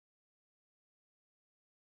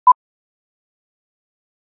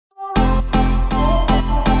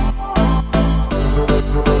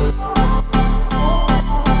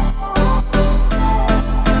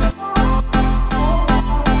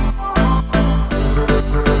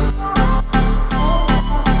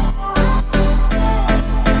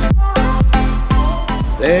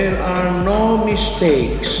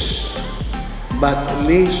mistakes, but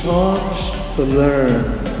lessons to learn.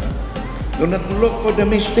 Do not look for the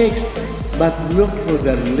mistakes, but look for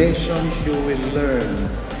the lessons you will learn.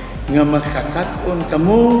 Nga makakaton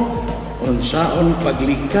kamo unsaon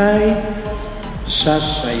paglikay sa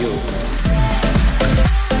sayo.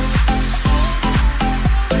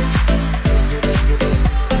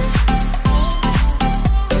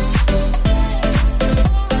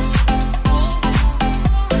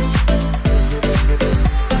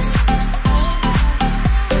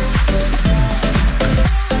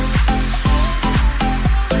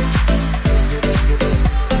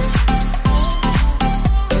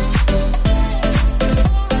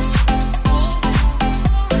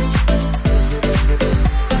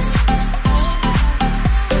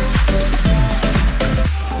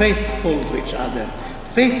 Faithful to each other,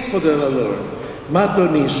 faithful to the Lord. Mato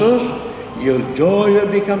ni Jesus, your joy will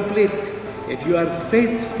be complete if you are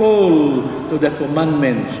faithful to the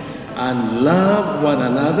commandments and love one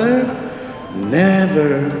another,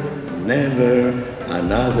 never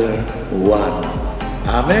another one.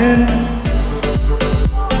 Amen.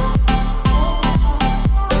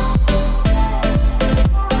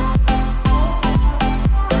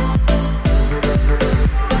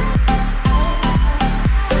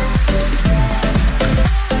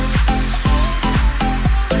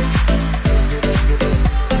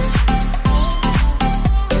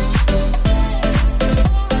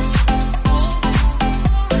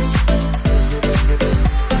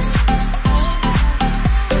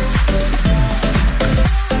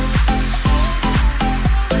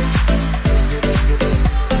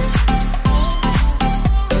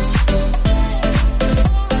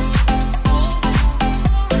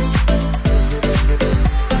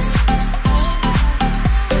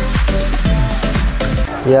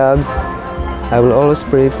 Yabs, I will always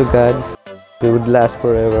pray to God we would last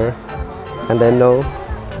forever, and I know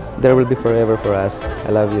there will be forever for us.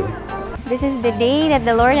 I love you. This is the day that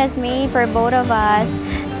the Lord has made for both of us.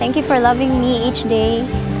 Thank you for loving me each day.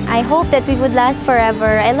 I hope that we would last forever.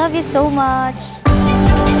 I love you so much.